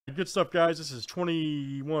Good stuff, guys. This is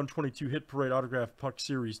 21-22 Hit Parade Autograph Puck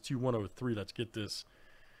Series 2103. Let's get this.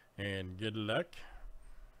 And good luck.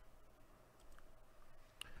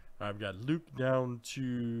 I've got Luke down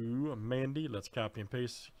to Mandy. Let's copy and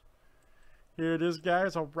paste. Here it is,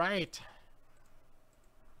 guys. All right.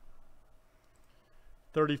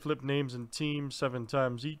 30 flip names and teams, 7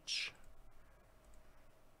 times each.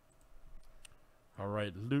 All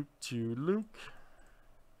right, Luke to Luke.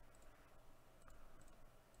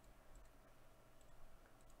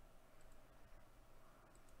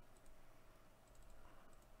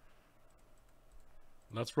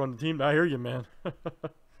 Let's run the team. I hear you, man.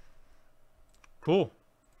 Cool.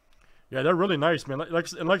 Yeah, they're really nice, man.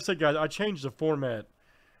 Like I said, guys, I changed the format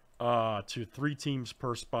to 3 teams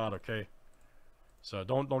per spot. Okay, so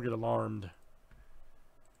don't get alarmed.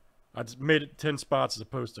 I just made it 10 spots as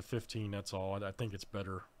opposed to 15. That's all. I think it's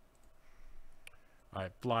better. All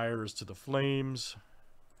right, Flyers to the Flames.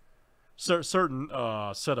 Certain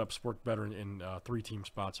setups work better in 3 team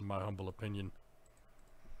spots, in my humble opinion.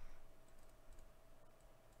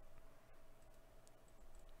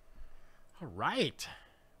 All right.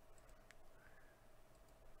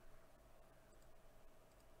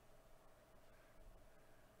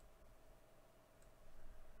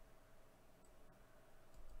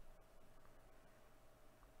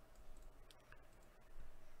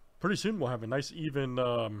 Pretty soon we'll have a nice even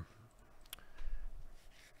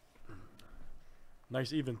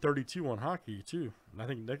 32 on hockey too. And I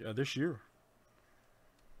think this year.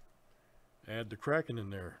 Add the Kraken in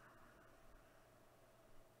there.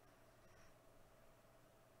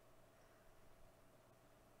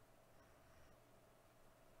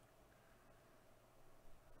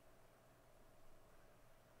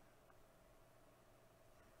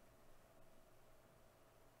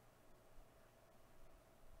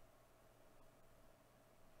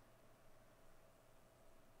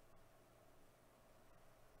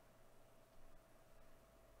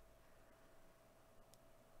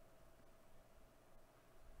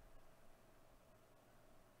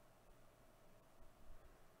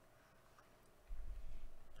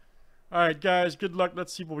 All right, guys, good luck.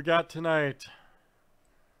 Let's see what we got tonight.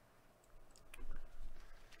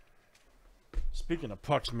 Speaking of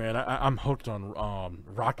pucks, man, I'm hooked on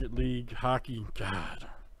Rocket League hockey. God,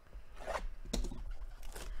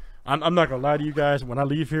 I'm not gonna lie to you guys. When I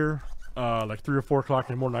leave here, like 3 or 4 o'clock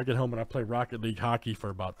in the morning, I get home and I play Rocket League hockey for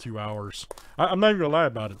about 2 hours. I'm not even gonna lie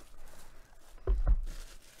about it.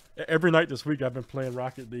 Every night this week, I've been playing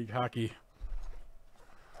Rocket League hockey.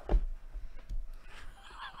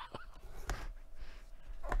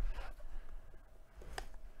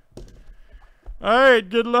 All right,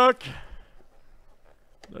 good luck.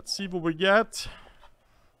 Let's see what we get.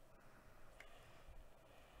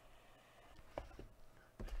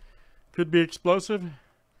 Could be explosive.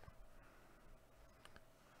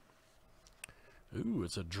 Ooh,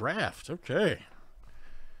 it's a draft. Okay.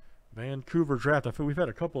 Vancouver draft. I feel we've had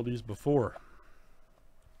a couple of these before.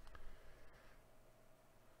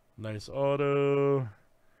 Nice auto.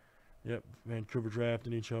 Yep, Vancouver draft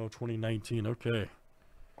NHL 2019. Okay.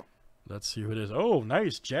 Let's see who it is. Oh,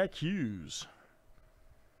 nice. Jack Hughes.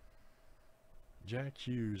 Jack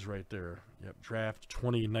Hughes right there. Yep, draft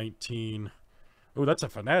 2019. Oh, that's a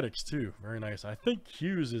Fanatics too. Very nice. I think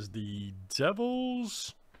Hughes is the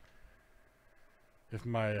Devils. If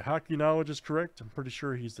my hockey knowledge is correct, I'm pretty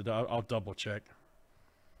sure he's the... I'll double check.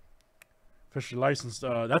 Officially licensed.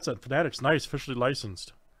 That's a Fanatics. Nice. Officially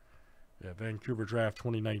licensed. Yeah, Vancouver draft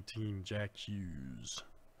 2019. Jack Hughes.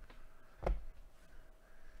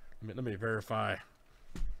 Let me verify.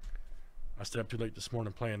 I stayed up too late this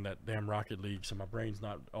morning playing that damn Rocket League, so my brain's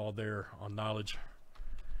not all there on knowledge.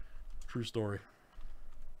 True story.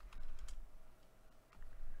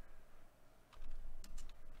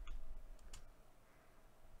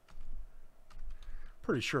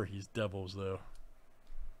 Pretty sure he's Devils, though.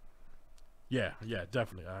 Yeah,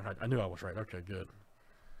 definitely. I knew I was right. Okay, good.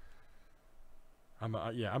 I'm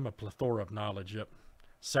a plethora of knowledge. Yep.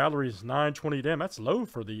 Salary is $9.20. Damn, that's low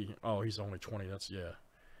for the... Oh, he's only 20. That's, yeah.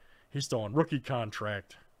 He's still on rookie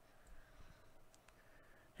contract.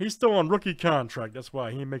 He's still on rookie contract. That's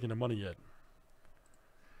why he ain't making the money yet.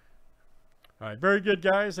 All right, very good,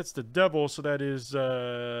 guys. That's the Devil. So that is,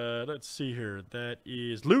 let's see here. That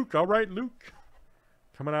is Luke. All right, Luke.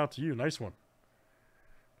 Coming out to you. Nice one.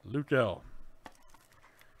 Luke L.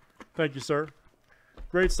 Thank you, sir.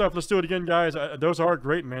 Great stuff. Let's do it again, guys. Those are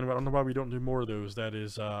great, man. I don't know why we don't do more of those. That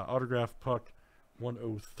is Autograph Puck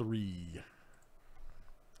 103.